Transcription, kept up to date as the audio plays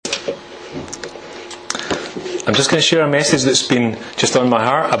I'm just going to share a message that's been just on my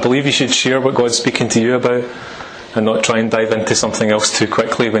heart. I believe you should share what God's speaking to you about and not try and dive into something else too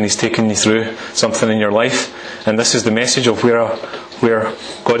quickly when He's taking you through something in your life. And this is the message of where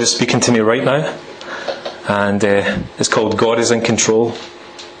God is speaking to me right now. And it's called God is in Control.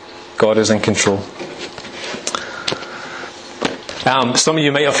 God is in control. Some of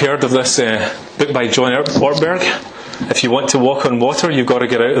you might have heard of this book by John Ortberg. If you want to walk on water, you've got to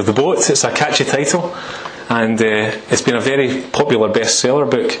get out of the boat. It's a catchy title. And it's been a very popular bestseller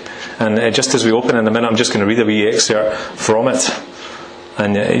book. And just as we open in a minute, I'm just going to read a wee excerpt from it.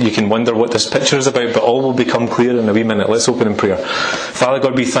 And you can wonder what this picture is about, but all will become clear in a wee minute. Let's open in prayer. Father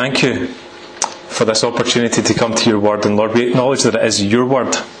God, we thank you for this opportunity to come to your word. And Lord, we acknowledge that it is your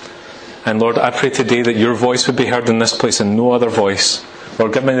word. And Lord, I pray today that your voice would be heard in this place and no other voice.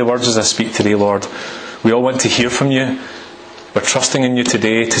 Lord, give me the words as I speak today, Lord. We all want to hear from you. We're trusting in you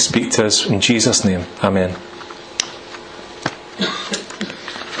today to speak to us. In Jesus' name, amen.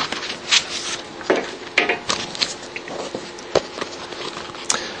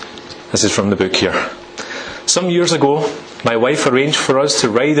 This is from the book here. Some years ago, my wife arranged for us to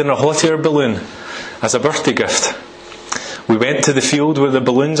ride in a hot air balloon as a birthday gift. We went to the field where the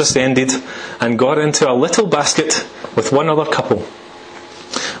balloons ascended and got into a little basket with one other couple.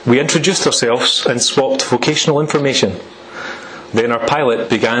 We introduced ourselves and swapped vocational information. Then our pilot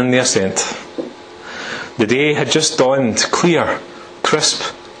began the ascent. The day had just dawned, clear,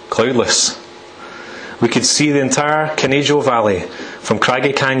 crisp, cloudless. We could see the entire Canigio Valley, from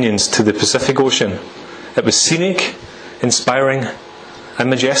craggy canyons to the Pacific Ocean. It was scenic, inspiring, and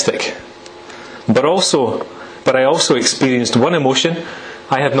majestic. But I also experienced one emotion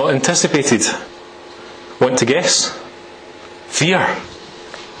I had not anticipated. Want to guess? Fear.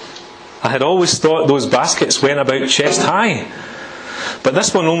 I had always thought those baskets went about chest high. But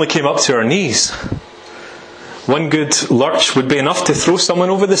this one only came up to our knees. One good lurch would be enough to throw someone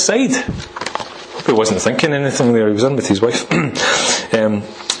over the side. Hope he wasn't thinking anything there. He was in with his wife.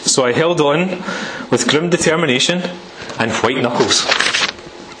 So I held on with grim determination and white knuckles.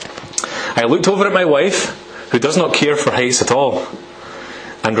 I looked over at my wife, who does not care for heights at all,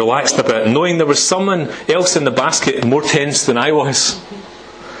 and relaxed a bit, knowing there was someone else in the basket more tense than I was.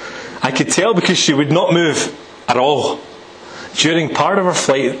 I could tell because she would not move at all. During part of her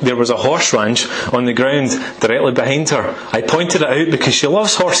flight, there was a horse ranch on the ground directly behind her. I pointed it out because she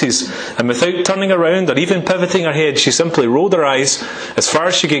loves horses, and without turning around or even pivoting her head, she simply rolled her eyes as far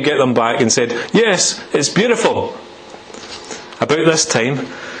as she could get them back and said, "Yes, it's beautiful." About this time,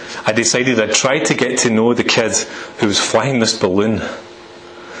 I decided I'd try to get to know the kid who was flying this balloon.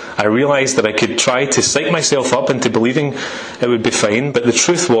 I realised that I could try to psych myself up into believing it would be fine, but the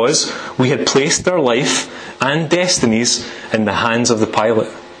truth was, we had placed our life and destinies in the hands of the pilot.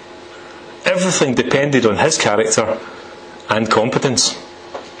 Everything depended on his character and competence.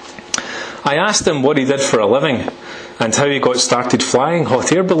 I asked him what he did for a living and how he got started flying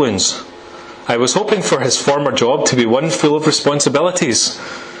hot air balloons. I was hoping for his former job to be one full of responsibilities.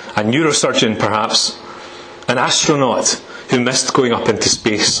 A neurosurgeon, perhaps. An astronaut who missed going up into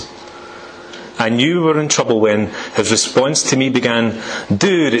space. I knew we were in trouble when his response to me began,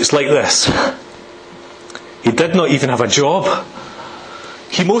 "Dude, it's like this." He did not even have a job.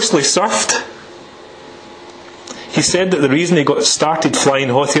 He mostly surfed. He said that the reason he got started flying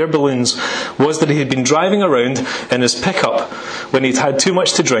hot air balloons was that he had been driving around in his pickup when he'd had too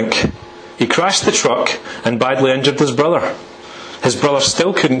much to drink. He crashed the truck and badly injured his brother. His brother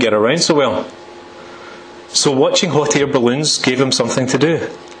still couldn't get around so well. So watching hot air balloons gave him something to do.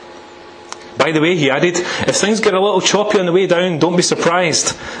 By the way, he added, if things get a little choppy on the way down, don't be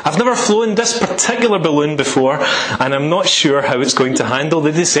surprised. I've never flown this particular balloon before, and I'm not sure how it's going to handle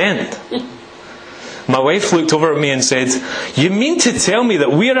the descent. My wife looked over at me and said, "You mean to tell me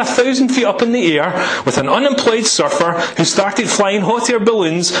that we're 1,000 feet up in the air with an unemployed surfer who started flying hot air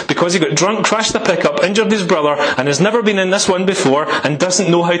balloons because he got drunk, crashed the pickup, injured his brother, and has never been in this one before and doesn't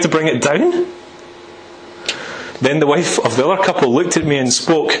know how to bring it down?" Then the wife of the other couple looked at me and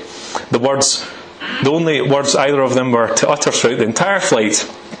spoke the only words either of them were to utter throughout the entire flight.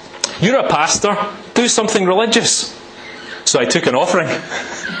 "You're a pastor, do something religious." So I took an offering.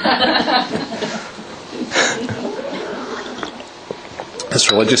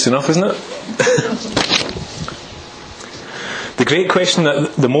 It's religious enough, isn't it? The great question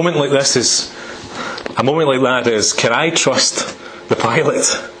at a moment like that is, can I trust the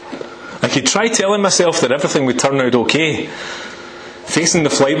pilot? I could try telling myself that everything would turn out okay. Facing the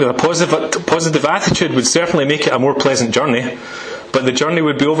flight with a positive attitude would certainly make it a more pleasant journey, but the journey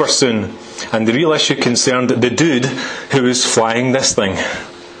would be over soon, and the real issue concerned the dude who was flying this thing.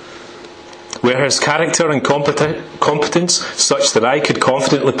 Were his character and competence such that I could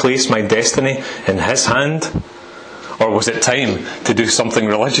confidently place my destiny in his hand? Or was it time to do something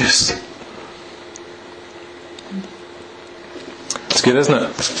religious? It's good, isn't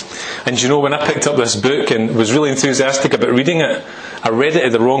it? And you know, when I picked up this book and was really enthusiastic about reading it, I read it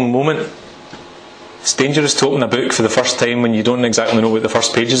at the wrong moment. It's dangerous to open a book for the first time when you don't exactly know what the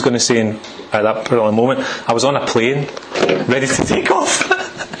first page is going to say at that particular moment. I was on a plane, ready to take off.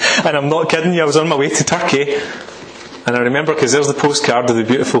 And I'm not kidding you, I was on my way to Turkey. And I remember, because there's the postcard of the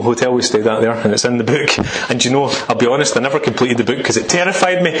beautiful hotel we stayed at there, and it's in the book. And you know, I'll be honest, I never completed the book because it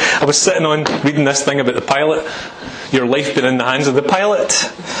terrified me. I was sitting on reading this thing about the pilot. Your life being in the hands of the pilot.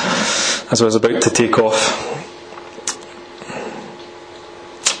 As I was about to take off.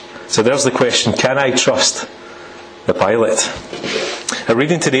 So there's the question, can I trust the pilot? Our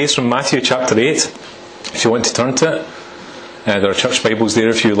reading today is from Matthew chapter 8. If you want to turn to it. There are church Bibles there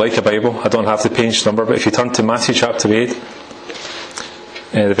if you like a Bible. I don't have the page number, but if you turn to Matthew chapter 8,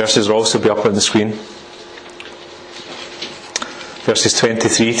 the verses will also be up on the screen. Verses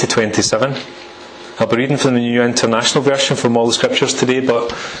 23 to 27. I'll be reading from the New International Version from all the scriptures today,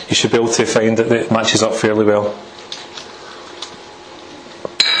 but you should be able to find that it matches up fairly well.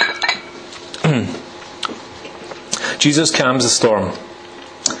 Jesus calms the storm.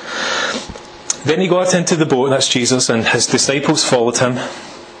 Then he got into the boat, that's Jesus, and his disciples followed him.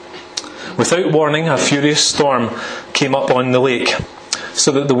 Without warning, a furious storm came up on the lake,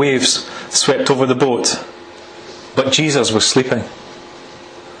 so that the waves swept over the boat. But Jesus was sleeping.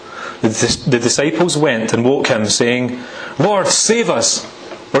 The disciples went and woke him, saying, "Lord, save us!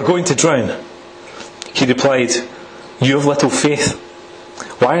 We're going to drown." He replied, "You have little faith.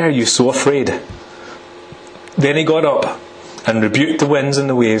 Why are you so afraid?" Then he got up and rebuked the winds and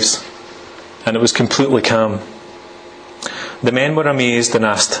the waves, and it was completely calm. The men were amazed and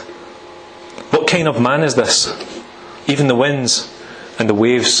asked, "What kind of man is this? Even the winds and the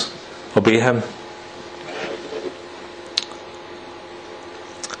waves obey him."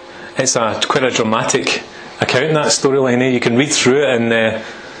 It's quite a dramatic account, that storyline. You can read through it, and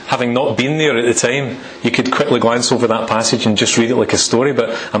having not been there at the time, you could quickly glance over that passage and just read it like a story.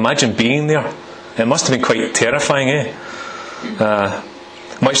 But imagine being there. It must have been quite terrifying,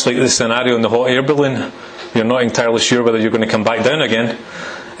 much like the scenario in the hot air balloon. You're not entirely sure whether you're going to come back down again.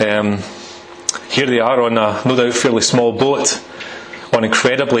 Here they are on a no doubt fairly small boat on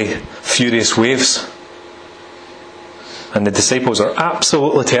incredibly furious waves. And the disciples are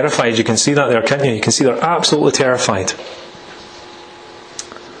absolutely terrified. You can see that there, can't you? You can see they're absolutely terrified.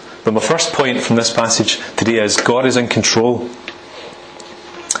 But my first point from this passage today is God is in control.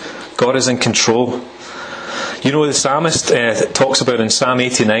 God is in control. You know, the psalmist talks about in Psalm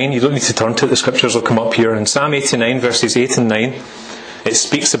 89, you don't need to turn to it, the scriptures will come up here. In Psalm 89 verses 8 and 9, it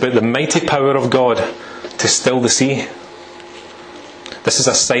speaks about the mighty power of God to still the sea. This is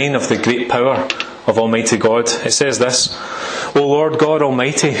a sign of the great power of Almighty God. It says this, "O Lord God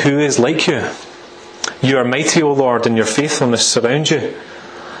Almighty, who is like you? You are mighty, O Lord, and your faithfulness surrounds you.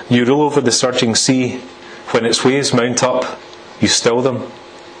 You rule over the surging sea. When its waves mount up, you still them."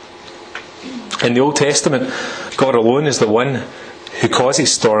 In the Old Testament, God alone is the one who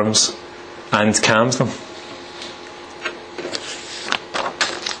causes storms and calms them.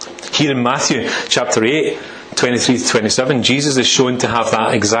 Here in Matthew chapter 8, 23 to 27, Jesus is shown to have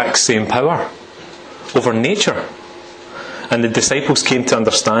that exact same power over nature. And the disciples came to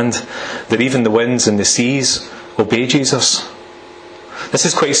understand that even the winds and the seas obey Jesus. This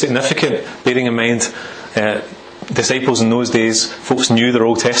is quite significant, bearing in mind disciples in those days, folks knew their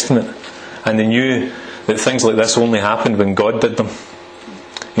Old Testament, and they knew that things like this only happened when God did them.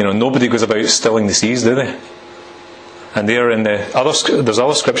 You know, nobody goes about stilling the seas, do they? And there in there's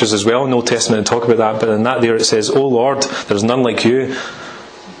other scriptures as well in the Old Testament that talk about that, but in that there it says, "O Lord, there's none like you.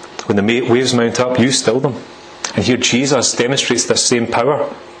 When the waves mount up, you still them." And here Jesus demonstrates this same power.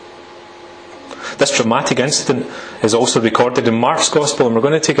 This dramatic incident is also recorded in Mark's Gospel, and we're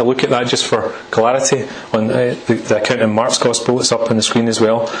going to take a look at that just for clarity on the account in Mark's Gospel. It's up on the screen as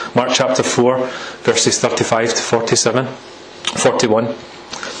well. Mark chapter 4, verses 35 to 41.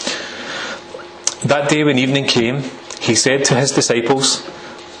 That day when evening came, he said to his disciples,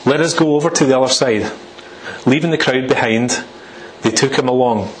 "Let us go over to the other side." Leaving the crowd behind, they took him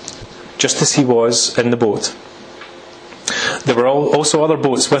along, just as he was in the boat. There were also other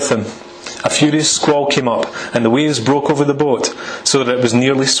boats with him. A furious squall came up, and the waves broke over the boat, so that it was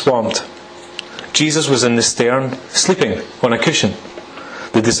nearly swamped. Jesus was in the stern, sleeping on a cushion.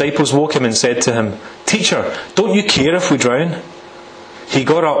 The disciples woke him and said to him, "Teacher, don't you care if we drown?" He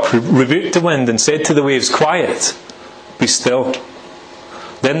got up, rebuked the wind, and said to the waves, "Quiet, be still."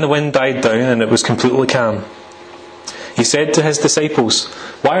 Then the wind died down and it was completely calm. He said to his disciples,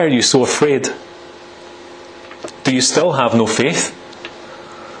 "Why are you so afraid? Do you still have no faith?"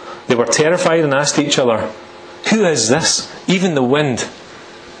 They were terrified and asked each other, "Who is this? Even the wind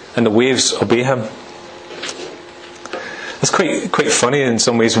and the waves obey him." It's quite funny in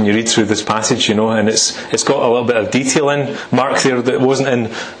some ways when you read through this passage, and it's got a little bit of detail in Mark there that wasn't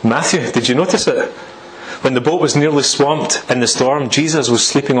in Matthew. Did you notice it? When the boat was nearly swamped in the storm, Jesus was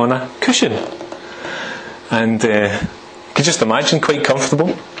sleeping on a cushion. And you can just imagine, quite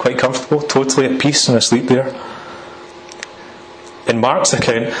comfortable, totally at peace and asleep there. In Mark's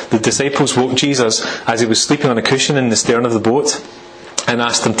account, the disciples woke Jesus as he was sleeping on a cushion in the stern of the boat and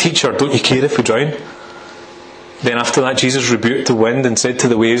asked him, "Teacher, don't you care if we drown?" Then after that, Jesus rebuked the wind and said to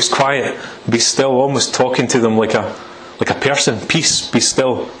the waves, "Quiet, be still," almost talking to them like a person. "Peace, be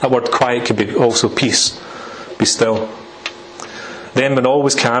still." That word quiet could be also peace. Be still. Then when all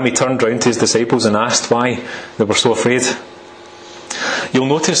was calm, he turned round to his disciples and asked why they were so afraid. You'll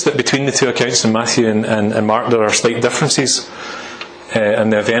notice that between the two accounts in Matthew and Mark, there are slight differences in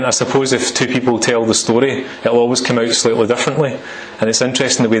the event. I suppose if two people tell the story, it'll always come out slightly differently. And it's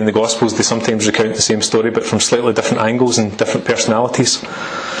interesting the way in the Gospels they sometimes recount the same story but from slightly different angles and different personalities.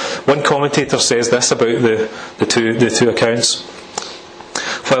 One commentator says this about the two accounts.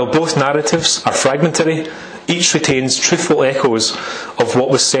 While both narratives are fragmentary, each retains truthful echoes of what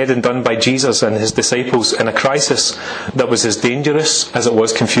was said and done by Jesus and his disciples in a crisis that was as dangerous as it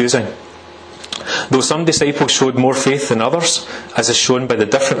was confusing. Though some disciples showed more faith than others, as is shown by the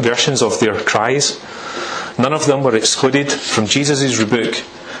different versions of their cries, none of them were excluded from Jesus' rebuke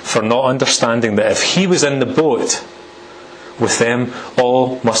for not understanding that if he was in the boat with them,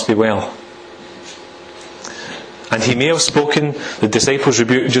 all must be well. And he may have spoken the disciples'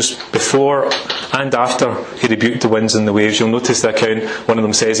 rebuke just before and after he rebuked the winds and the waves. You'll notice the account, one of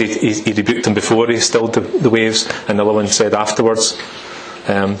them says he rebuked them before he stilled the waves, and the other one said afterwards.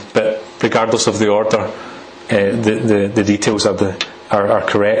 But regardless of the order, the details are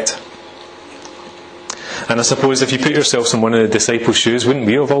correct. And I suppose if you put yourselves in one of the disciples' shoes, wouldn't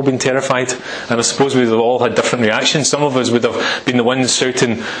we have all been terrified? And I suppose we would have all had different reactions. Some of us would have been the ones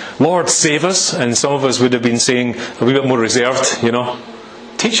shouting, "Lord, save us!" And some of us would have been saying, a wee bit more reserved,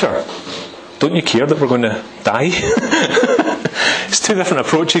 "Teacher, don't you care that we're going to die?" It's two different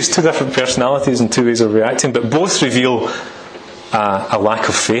approaches, two different personalities and two ways of reacting, but both reveal a lack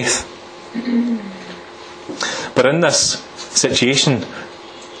of faith. But in this situation,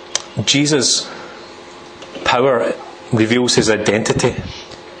 Jesus' power reveals his identity.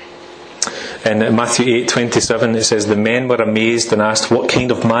 In Matthew 8:27 it says, "The men were amazed and asked, 'What kind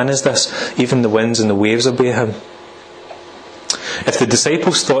of man is this? Even the winds and the waves obey him.'" If the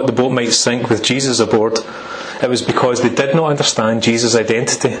disciples thought the boat might sink with Jesus aboard, it was because they did not understand Jesus'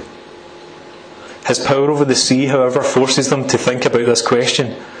 identity. His power over the sea, however, forces them to think about this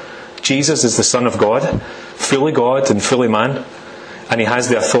question. Jesus is the Son of God and fully man, and he has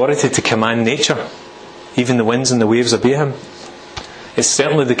the authority to command nature. Even the winds and the waves obey him. It's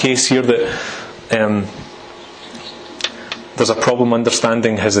certainly the case here that there's a problem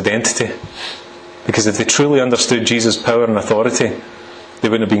understanding his identity. Because if they truly understood Jesus' power and authority, they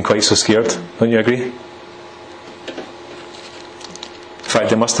wouldn't have been quite so scared. Don't you agree? In fact,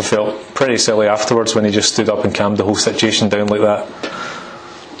 they must have felt pretty silly afterwards when he just stood up and calmed the whole situation down like that.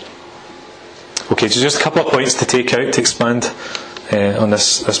 Okay, so just a couple of points to take out to expand on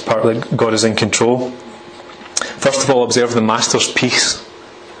this part that God is in control. First of all, observe the Master's peace.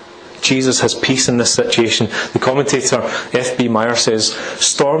 Jesus has peace in this situation. The commentator F.B. Meyer says,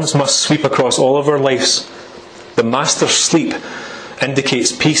 "Storms must sweep across all of our lives. The Master's sleep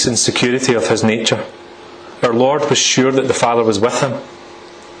indicates peace and security of his nature. Our Lord was sure that the Father was with him."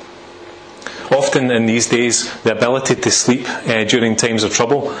 Often in these days, the ability to sleep during times of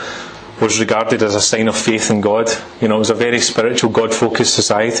trouble was regarded as a sign of faith in God. It was a very spiritual, God-focused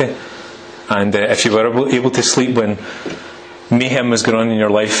society. And if you were able to sleep when mayhem was going on in your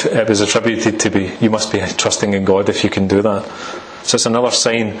life, it was attributed to you must be trusting in God if you can do that. So it's another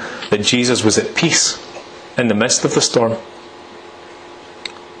sign that Jesus was at peace in the midst of the storm.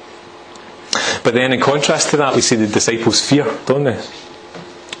 But then in contrast to that, we see the disciples' fear, don't we?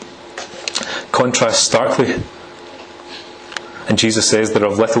 Contrast starkly. And Jesus says they're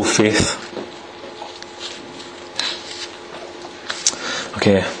of little faith.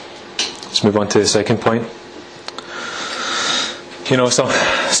 Okay, let's move on to the second point.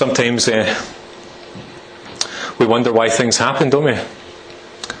 Sometimes we wonder why things happen, don't we?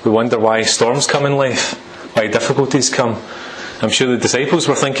 We wonder why storms come in life, why difficulties come. I'm sure the disciples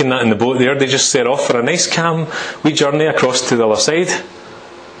were thinking that in the boat there. They just set off for a nice calm wee journey across to the other side.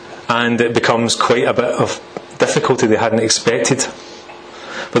 and it becomes quite a bit of difficulty they hadn't expected.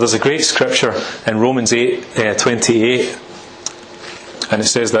 But there's a great scripture in Romans 8:28, and it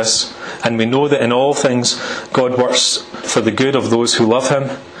says this: "And we know that in all things God works for the good of those who love him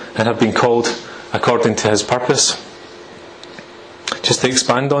and have been called according to his purpose." Just to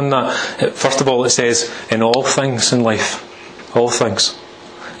expand on that, first of all it says in all things in life. All things.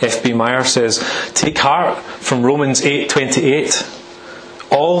 F.B. Meyer says, take heart from Romans 8:28.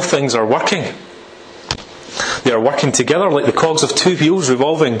 All things are working. They are working together like the cogs of two wheels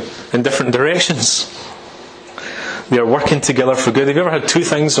revolving in different directions. They are working together for good. Have you ever had two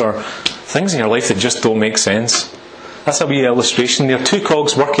things or things in your life that just don't make sense? That's a wee illustration. They are two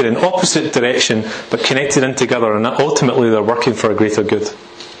cogs working in opposite direction but connected in together, and ultimately they're working for a greater good.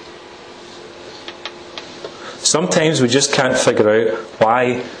 Sometimes we just can't figure out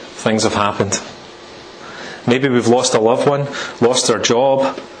why things have happened. Maybe we've lost a loved one, lost our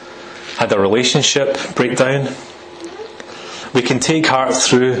job, had a relationship breakdown. We can take heart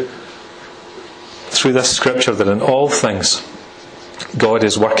through this scripture that in all things God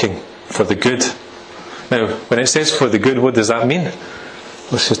is working for the good. Now, when it says for the good, what does that mean?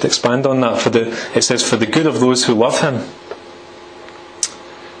 Let's just expand on that. It says for the good of those who love him.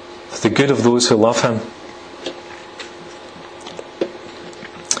 For the good of those who love him.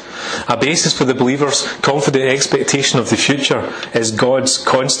 A basis for the believer's confident expectation of the future is God's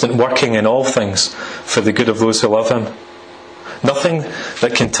constant working in all things for the good of those who love him. Nothing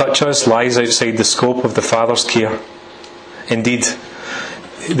that can touch us lies outside the scope of the Father's care. Indeed,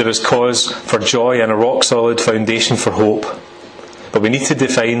 there is cause for joy and a rock-solid foundation for hope. But we need to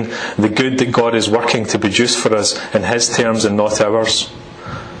define the good that God is working to produce for us in his terms and not ours.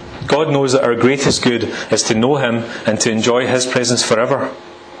 God knows that our greatest good is to know him and to enjoy his presence forever.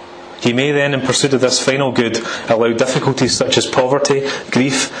 He may then, in pursuit of this final good, allow difficulties such as poverty,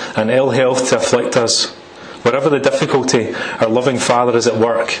 grief, and ill health to afflict us. Whatever the difficulty, our loving Father is at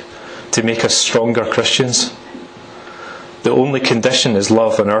work to make us stronger Christians. The only condition is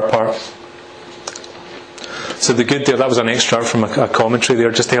love on our part. So the good there, that was an extract from a commentary there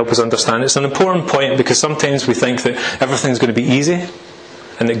just to help us understand. It's an important point because sometimes we think that everything's going to be easy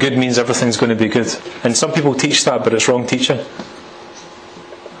and that good means everything's going to be good. And some people teach that, but it's wrong teaching.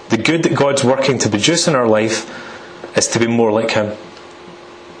 The good that God's working to produce in our life is to be more like him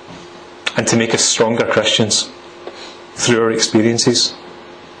and to make us stronger Christians through our experiences.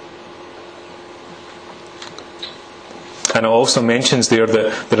 And it also mentions there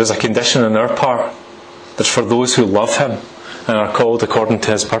that there is a condition on our part that's for those who love him and are called according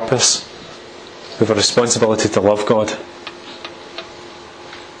to his purpose. We have a responsibility to love God.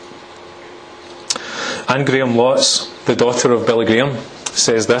 Anne Graham Lotz, the daughter of Billy Graham,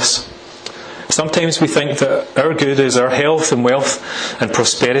 says this: sometimes we think that our good is our health and wealth and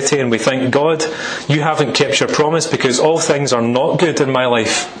prosperity, and we think, God, you haven't kept your promise because all things are not good in my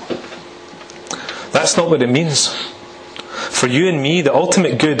life. That's not what it means. For you and me, the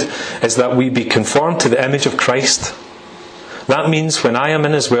ultimate good is that we be conformed to the image of Christ. That means when I am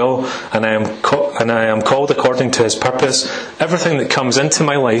in his will and I am called according to his purpose, everything that comes into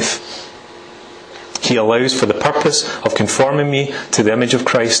my life he allows for the purpose of conforming me to the image of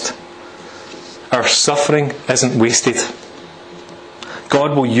Christ. Our suffering isn't wasted.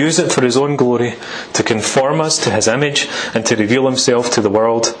 God will use it for his own glory to conform us to his image and to reveal himself to the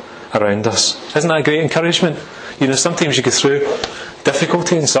world around us. Isn't that a great encouragement? You know, sometimes you go through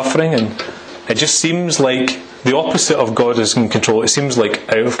difficulty and suffering and it just seems like the opposite of God is in control. It seems like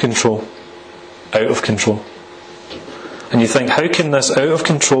out of control. Out of control. And you think, how can this out of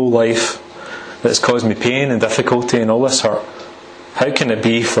control life that's caused me pain and difficulty and all this hurt, how can it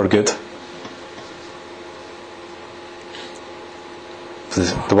be for good?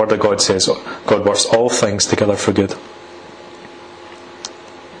 The Word of God says God works all things together for good.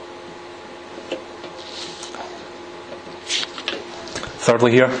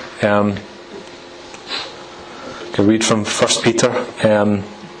 Thirdly here, I can read from 1 Peter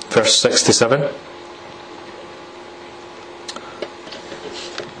verse 6 to 7.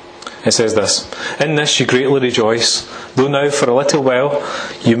 It says this: in this you greatly rejoice, though now for a little while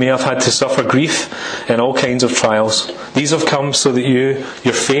you may have had to suffer grief in all kinds of trials. These have come so that your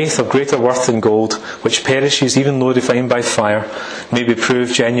faith of greater worth than gold, which perishes even though refined by fire, may be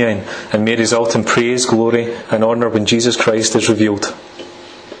proved genuine and may result in praise, glory and honour when Jesus Christ is revealed.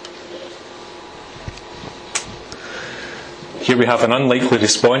 Here we have an unlikely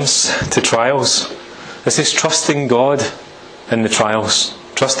response to trials. This is trusting God in the trials.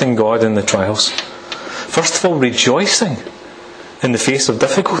 Trusting God in the trials. First of all, rejoicing in the face of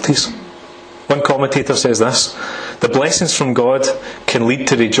difficulties. One commentator says this: The blessings from God can lead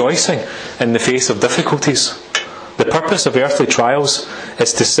to rejoicing in the face of difficulties. The purpose of earthly trials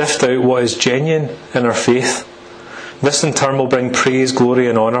is to sift out what is genuine in our faith. This in turn will bring praise, glory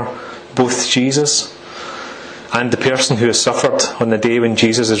and honour, both to Jesus and the person who has suffered on the day when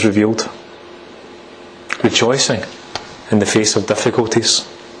Jesus is revealed. Rejoicing in the face of difficulties.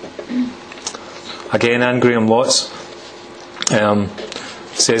 Again, Anne Graham Lotz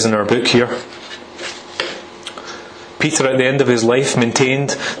says in her book here, Peter at the end of his life maintained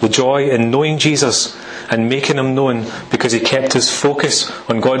the joy in knowing Jesus and making him known because he kept his focus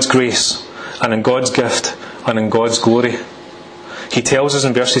on God's grace and on God's gift and on God's glory. He tells us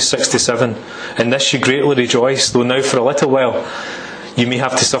in verses 6 to 7, "In this you greatly rejoice, though now for a little while you may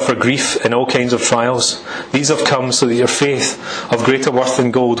have to suffer grief in all kinds of trials. These have come so that your faith, of greater worth than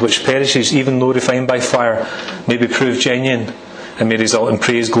gold, which perishes even though refined by fire, may be proved genuine and may result in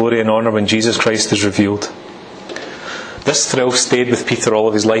praise, glory and honour when Jesus Christ is revealed." This thrill stayed with Peter all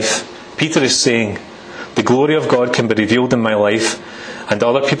of his life. Peter is saying, the glory of God can be revealed in my life and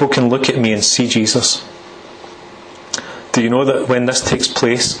other people can look at me and see Jesus. Do you know that when this takes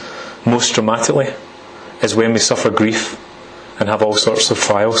place most dramatically is when we suffer grief and have all sorts of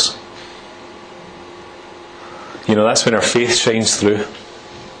trials? You know, that's when our faith shines through.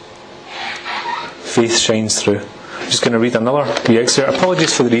 Faith shines through. I'm just going to read another wee excerpt.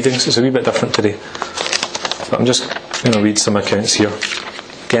 Apologies for the readings, it's a wee bit different today. But I'm just going to read some accounts here.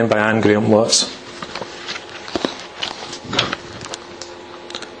 Again by Anne Graham Lotz.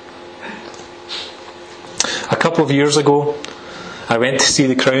 A couple of years ago, I went to see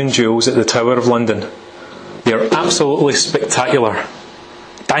the crown jewels at the Tower of London. They are absolutely spectacular.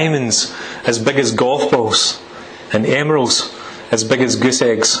 Diamonds as big as golf balls, and emeralds as big as goose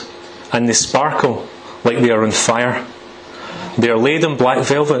eggs, and they sparkle like they are on fire. They are laid in black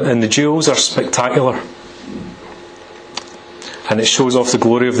velvet, and the jewels are spectacular. And it shows off the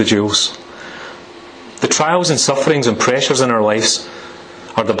glory of the jewels. The trials and sufferings and pressures in our lives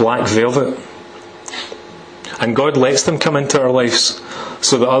are the black velvet. And God lets them come into our lives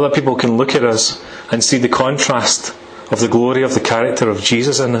so that other people can look at us and see the contrast of the glory of the character of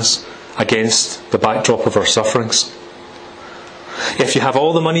Jesus in us against the backdrop of our sufferings. If you have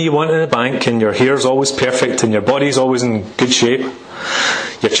all the money you want in the bank and your hair's always perfect and your body's always in good shape,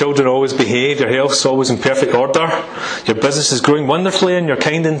 your children always behave, your health's always in perfect order, your business is growing wonderfully and you're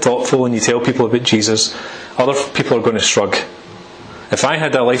kind and thoughtful and you tell people about Jesus, other people are going to shrug. If I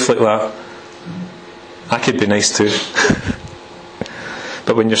had a life like that, I could be nice too.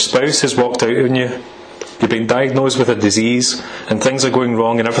 But when your spouse has walked out on you, you've been diagnosed with a disease and things are going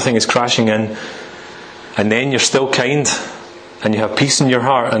wrong and everything is crashing in, and then you're still kind and you have peace in your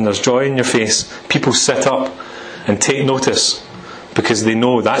heart and there's joy in your face, people sit up and take notice because they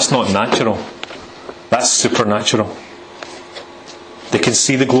know that's not natural, that's supernatural. They can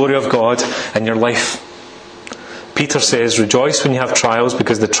see the glory of God in your life. Peter says, rejoice when you have trials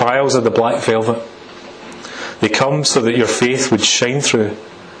because the trials are the black velvet. They come so that your faith would shine through.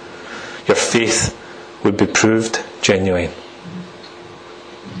 Your faith would be proved genuine.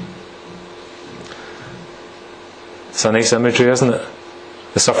 It's a nice imagery, isn't it?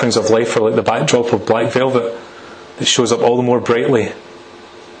 The sufferings of life are like the backdrop of black velvet that shows up all the more brightly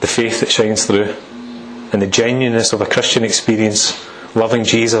the faith that shines through and the genuineness of a Christian experience, loving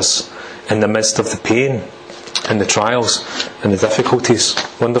Jesus in the midst of the pain and the trials and the difficulties.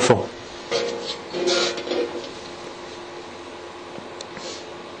 Wonderful.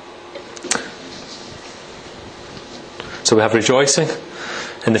 So we have rejoicing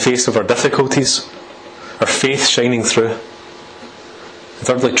in the face of our difficulties, our faith shining through. And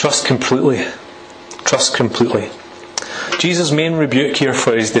thirdly, trust completely. Trust completely. Jesus' main rebuke here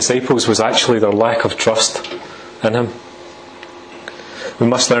for his disciples was actually their lack of trust in him. We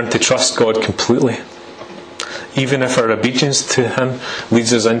must learn to trust God completely, even if our obedience to him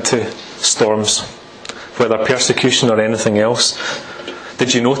leads us into storms, whether persecution or anything else.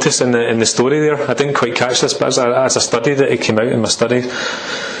 Did you notice in the story there? I didn't quite catch this, but as I studied it, it came out in my study.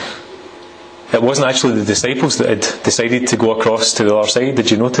 It wasn't actually the disciples that had decided to go across to the other side. Did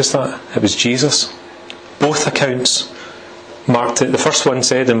you notice that? It was Jesus. Both accounts marked it. The first one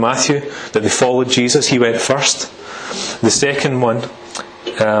said in Matthew that they followed Jesus. He went first. The second one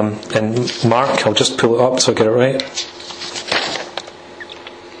in Mark, I'll just pull it up so I get it right.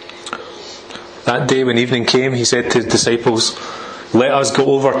 That day when evening came, he said to his disciples, let us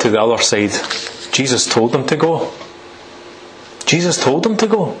go over to the other side. Jesus told them to go. Jesus told them to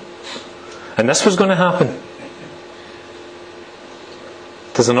go. And this was going to happen.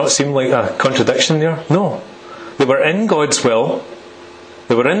 Does it not seem like a contradiction there? No. They were in God's will.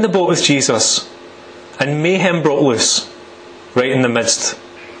 They were in the boat with Jesus. And mayhem broke loose right in the midst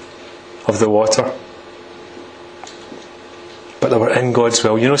of the water. But they were in God's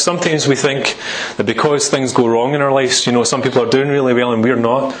will. Sometimes we think that because things go wrong in our lives, some people are doing really well and we're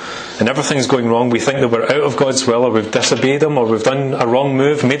not, and everything's going wrong, we think that we're out of God's will, or we've disobeyed Him, or we've done a wrong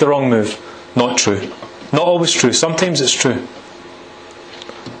move, made a wrong move. Not true. Not always true. Sometimes it's true.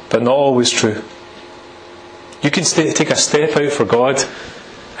 But not always true. You can take a step out for God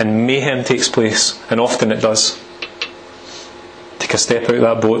and mayhem takes place, and often it does. Take a step out of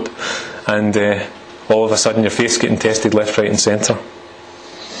that boat and all of a sudden your faith's getting tested left, right and centre.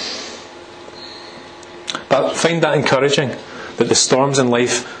 But find that encouraging, that the storms in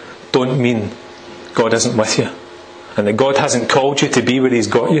life don't mean God isn't with you, and that God hasn't called you to be where He's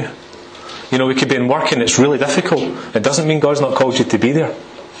got you. We could be in work and it's really difficult. It doesn't mean God's not called you to be there.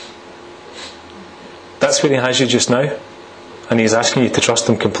 That's where He has you just now, and He's asking you to trust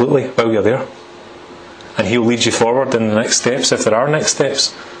Him completely while you're there, and He'll lead you forward in the next steps, if there are next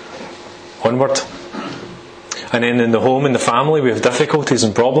steps, onward. And then in the home and the family we have difficulties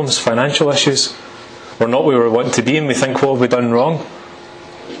and problems, financial issues. We're not where we want to be and we think, what have we done wrong?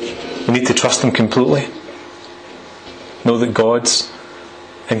 We need to trust Him completely. Know that God's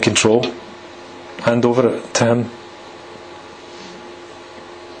in control. Hand over it to Him.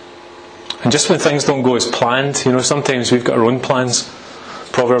 And just when things don't go as planned, sometimes we've got our own plans.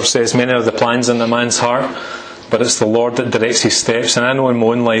 Proverbs says, many are the plans in a man's heart, but it's the Lord that directs his steps. And I know in my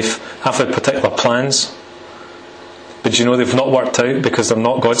own life I've had particular plans, but they've not worked out because they're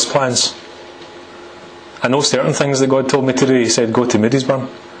not God's plans. I know certain things that God told me to do. He said, go to Moodiesburn.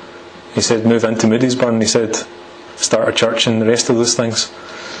 He said, move into Moodiesburn. He said, start a church and the rest of those things.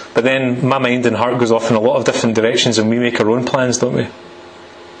 But then my mind and heart goes off in a lot of different directions and we make our own plans, don't we?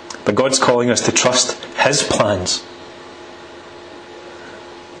 But God's calling us to trust His plans,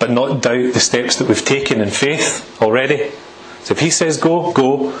 but not doubt the steps that we've taken in faith already. So if He says go,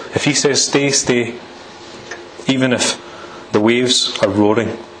 go. If He says stay, stay. Even if the waves are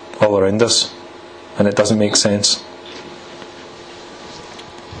roaring all around us and it doesn't make sense.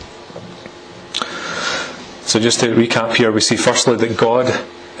 So just to recap here, we see firstly that God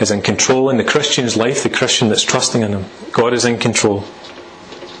is in control in the Christian's life, the Christian that's trusting in Him. God is in control.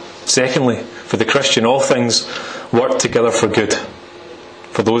 Secondly, for the Christian, all things work together for good,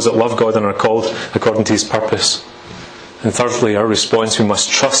 for those that love God and are called according to His purpose. And thirdly, our response, we must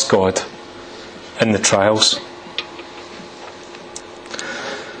trust God in the trials.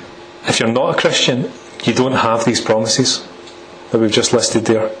 If you're not a Christian, you don't have these promises that we've just listed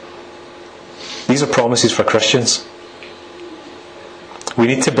there. These are promises for Christians. We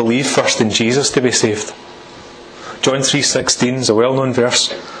need to believe first in Jesus to be saved. John 3:16 is a well-known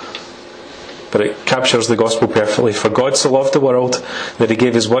verse, but it captures the gospel perfectly. For God so loved the world that He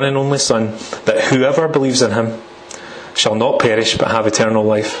gave His one and only Son, that whoever believes in Him shall not perish but have eternal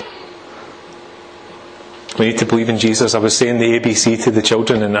life. We need to believe in Jesus. I was saying the ABC to the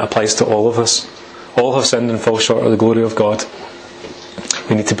children, and it applies to all of us. All have sinned and fall short of the glory of God.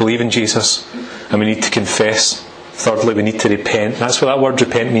 We need to believe in Jesus, and we need to confess. Thirdly, we need to repent. That's what that word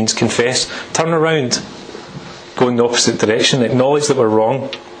repent means, confess. Turn around, go in the opposite direction, acknowledge that we're wrong.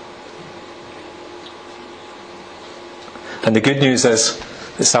 And the good news is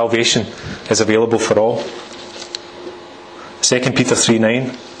that salvation is available for all. 2 Peter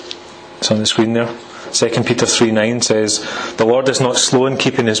 3:9, it's on the screen there. 2 Peter 3:9 says, the Lord is not slow in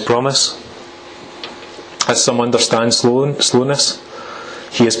keeping His promise, as some understand slowness.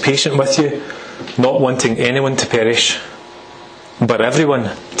 He is patient with you, not wanting anyone to perish, but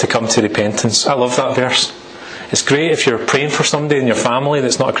everyone to come to repentance. I love that verse. It's great if you're praying for somebody in your family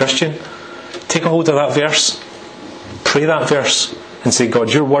that's not a Christian. Take a hold of that verse, pray that verse, and say,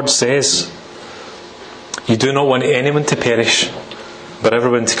 God, your word says you do not want anyone to perish, but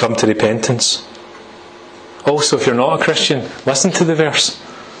everyone to come to repentance. Also, if you're not a Christian, listen to the verse.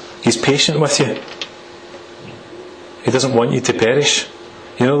 He's patient with you. He doesn't want you to perish.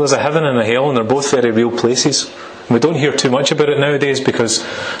 There's a heaven and a hell, and they're both very real places. And we don't hear too much about it nowadays because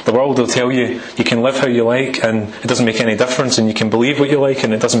the world will tell you you can live how you like and it doesn't make any difference, and you can believe what you like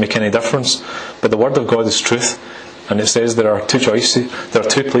and it doesn't make any difference. But the Word of God is truth, and it says there are two choices. There are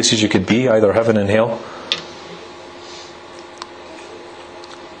two places you could be, either heaven and hell.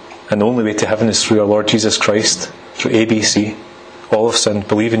 And the only way to heaven is through our Lord Jesus Christ, through ABC. All have sinned.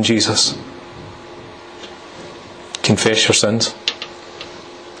 Believe in Jesus. Confess your sins.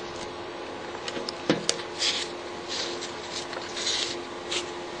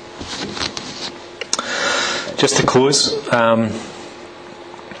 Just to close,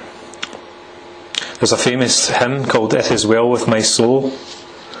 there's a famous hymn called It Is Well With My Soul.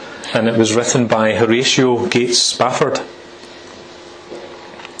 and it was written by Horatio Gates Spafford.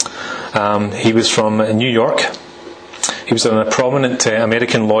 He was from New York. He was a prominent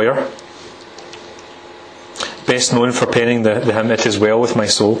American lawyer, best known for penning the hymn "It Is Well With My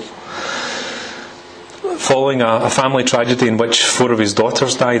Soul," following a family tragedy in which 4 of his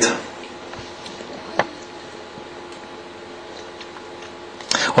daughters died.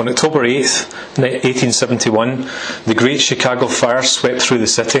 On October 8th, 1871, the Great Chicago Fire swept through the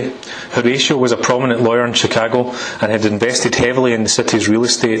city. Horatio was a prominent lawyer in Chicago and had invested heavily in the city's real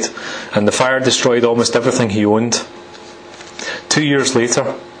estate, and the fire destroyed almost everything he owned. 2 years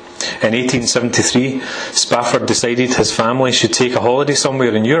later, in 1873, Spafford decided his family should take a holiday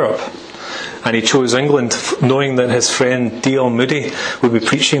somewhere in Europe, and he chose England, knowing that his friend D.L. Moody would be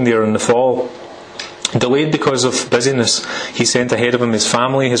preaching there in the fall. Delayed because of busyness, he sent ahead of him his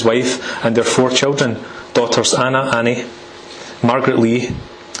family, his wife, and their 4 children, daughters Annie, Margaret Lee,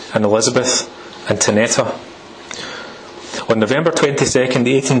 and Elizabeth, and Tanetta. On November 22nd,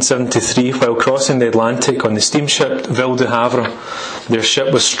 1873, while crossing the Atlantic on the steamship Ville du Havre, their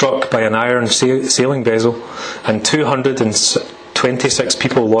ship was struck by an iron sailing vessel, and 226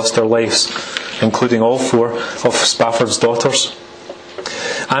 people lost their lives, including all 4 of Spafford's daughters.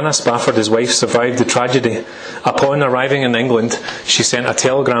 Anna Spafford, his wife, survived the tragedy. Upon arriving in England, she sent a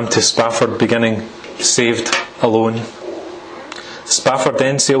telegram to Spafford beginning, "Saved alone." Spafford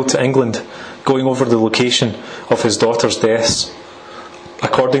then sailed to England, going over the location of his daughters' deaths.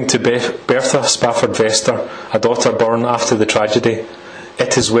 According to Bertha Spafford Vester, a daughter born after the tragedy,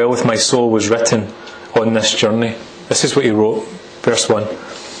 "It is well with my soul" was written on this journey. This is what he wrote, verse 1.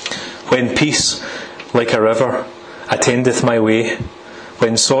 "When peace, like a river, attendeth my way,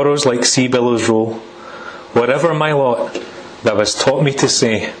 when sorrows like sea billows roll, whatever my lot, thou hast taught me to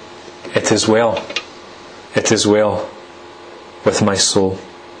say, it is well with my soul."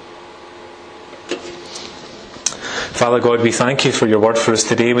 Father God, we thank you for your word for us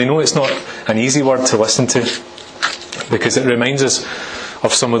today. We know it's not an easy word to listen to, because it reminds us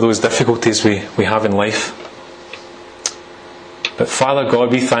of some of those difficulties we have in life. But Father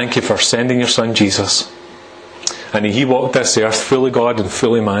God, we thank you for sending your Son Jesus, and that he walked this earth fully God and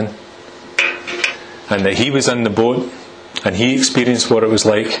fully man, and that he was in the boat and he experienced what it was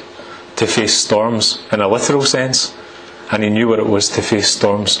like to face storms in a literal sense, and he knew what it was to face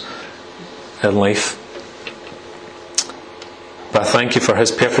storms in life. But I thank you for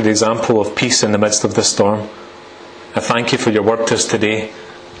his perfect example of peace in the midst of the storm. I thank you for your word to us today,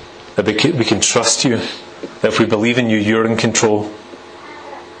 that we can trust you, that if we believe in you, you're in control.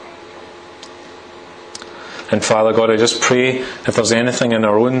 And Father God, I just pray, if there's anything in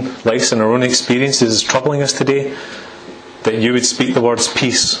our own lives and our own experiences is troubling us today, that you would speak the words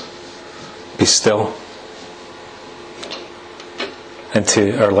 "peace, be still"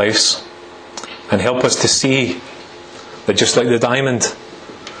 into our lives, and help us to see that just like the diamond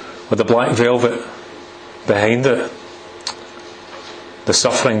with the black velvet behind it, the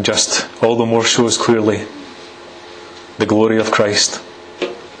suffering just all the more shows clearly the glory of Christ,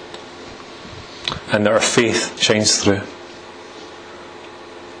 and that our faith shines through.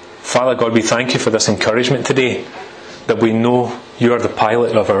 Father God, we thank you for this encouragement today, that we know you are the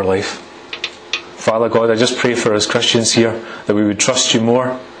pilot of our life. Father God, I just pray for us Christians here, that we would trust you more,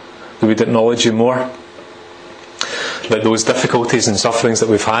 that we would acknowledge you more, that those difficulties and sufferings that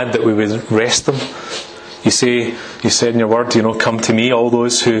we've had, that we would rest them. You said in your word, "Come to me, all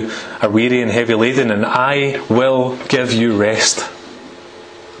those who are weary and heavy laden, and I will give you rest."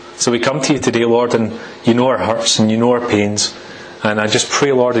 So we come to you today, Lord, and you know our hurts and you know our pains. And I just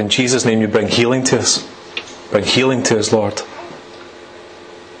pray, Lord, in Jesus' name, you bring healing to us. Bring healing to us, Lord,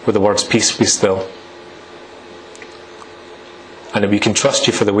 with the words "peace, be still." And that we can trust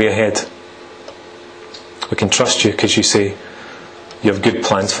you for the way ahead. We can trust you because you say you have good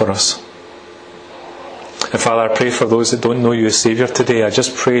plans for us. And Father, I pray for those that don't know you as Saviour today. I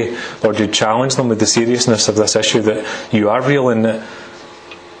just pray, Lord, you challenge them with the seriousness of this issue, that you are real and that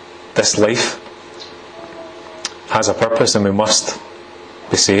this life has a purpose and we must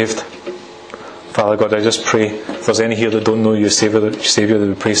be saved. Father God, I just pray, if there's any here that don't know you as Saviour, that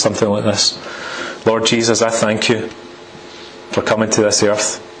we pray something like this. Lord Jesus, I thank you for coming to this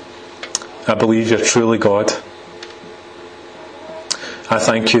earth. I believe you're truly God. I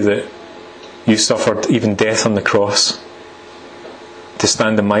thank you that you suffered even death on the cross to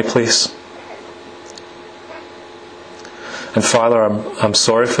stand in my place. And Father, I'm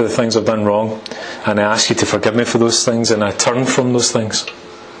sorry for the things I've done wrong, and I ask you to forgive me for those things, and I turn from those things,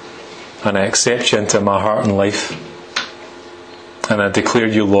 and I accept you into my heart and life, and I declare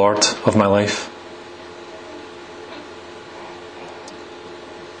you Lord of my life.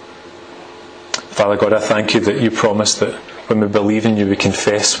 Father God, I thank you that you promised that when we believe in you, we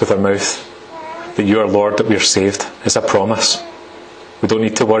confess with our mouth that you are Lord, that we are saved. It's a promise. We don't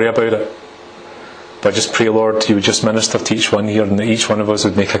need to worry about it. But I just pray, Lord, you would just minister to each one here, and that each one of us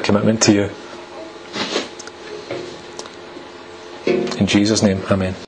would make a commitment to you. In Jesus' name, amen.